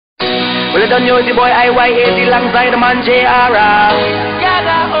Well, I don't know the boy IYAZ alongside the man JR. I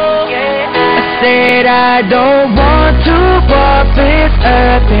said I don't want to walk this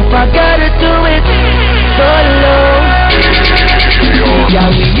earth if I gotta do it solo.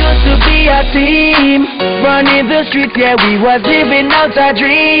 Yeah, we used to be a team, running the streets, yeah, we was living out our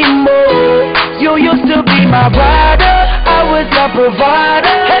dream. Oh, you used to be my rider, I was a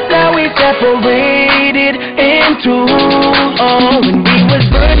provider, and now we separated into when we was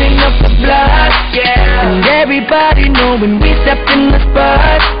burning up the block, yeah, and everybody knew when we stepped in the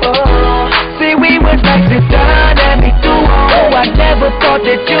spot. Oh, see, we was like the dynamic duo. Oh, I never thought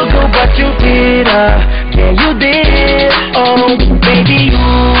that you'd go, but you did, yeah, you did. Oh, baby, you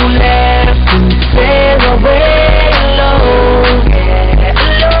left and sailed away alone, yeah,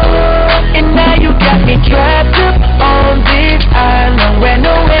 alone. And now you got me trapped up on this island where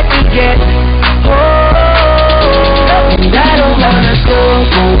nowhere to get home. And I don't wanna go,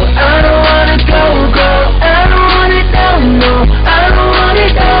 I don't wanna go, I don't want it down, no, I don't want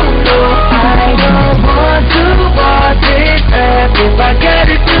it down, no. I don't want to walk this earth if I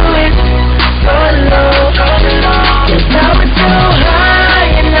gotta do it solo. Cause now it's so high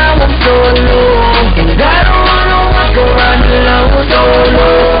and now I'm so low, and I don't wanna walk around alone solo.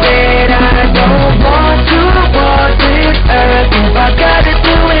 Said I don't want to walk this earth if I gotta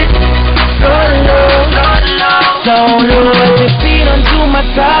do it solo. Put your feet onto my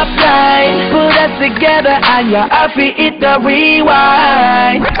top line, put us together and your outfit hit the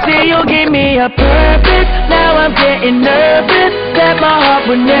rewind. See, you give me a purpose, now I'm getting nervous that my heart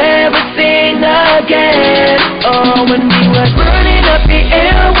will never sing again. Oh, when we were burning up the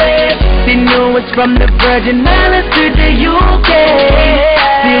airwaves, they knew it's from the Virgin Islands to the UK.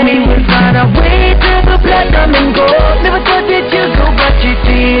 See, we would find our way to the platinum and gold. Never thought that you'd go, but you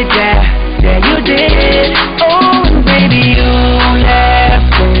did, yeah. Yeah, you did. Oh, and baby, you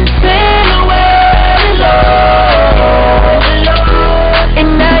left and sailed away alone.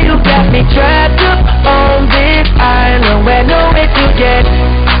 And now you got me trapped up on this island where nowhere to get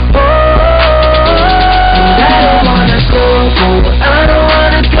home. And I don't wanna go, I don't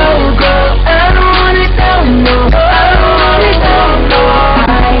wanna go, I don't want it down, no, I don't want it down, no.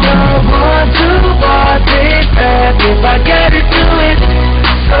 I don't want to walk this earth if I gotta do it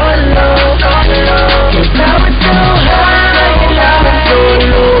solo. Cause now it's so high and now I'm so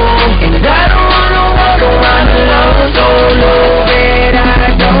low, and I don't wanna walk around alone solo. But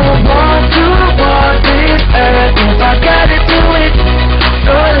I don't want to walk this earth if I gotta do it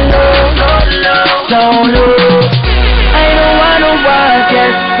solo. I don't wanna walk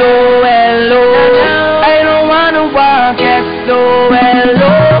as so alone. I don't wanna walk as so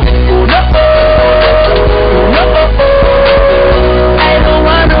alone. I don't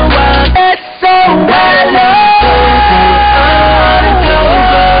wanna walk as so alone.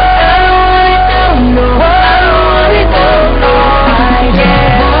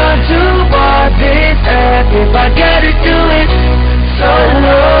 If I gotta do it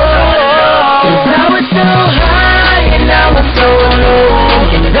solo. Cause now it's so high and now I'm so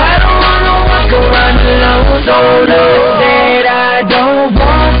low, and I don't wanna walk around alone solo. Said I don't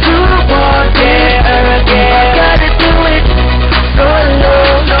want to walk the earth if I gotta do it solo.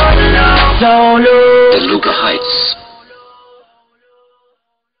 The Luca Heights.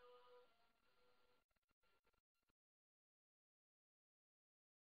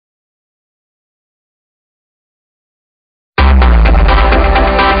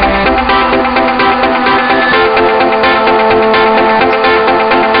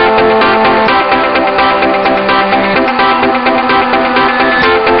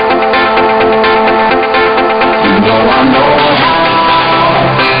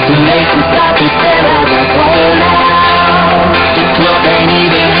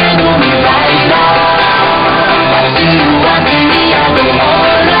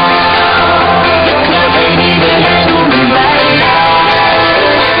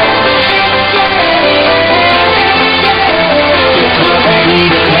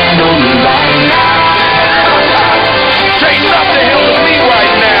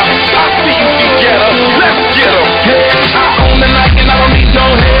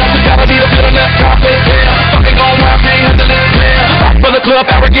 Club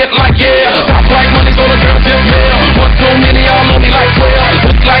arrogant like yeah, top like money so the girls just there. One too many, all know me like 12.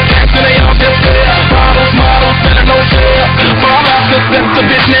 Look like cash and they all just there. Bottles, models, better no share. Fall out cause that's the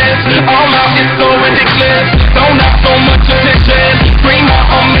business. All out is so ridiculous. Don't have so much attention. Scream out,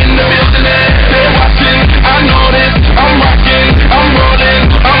 I'm in the business. They're watching, I know this. I'm rocking, I'm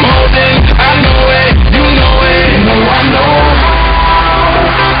rolling, I'm holding. I know it, you know it. You know I know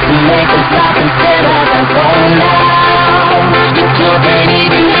how to make a stop instead of a phone now. You can't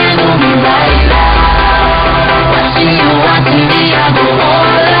even handle me right.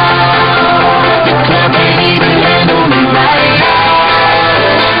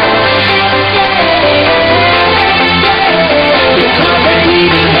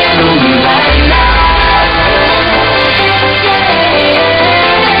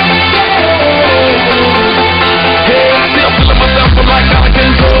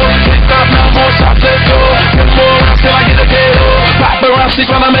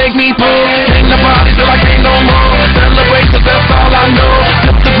 make me move.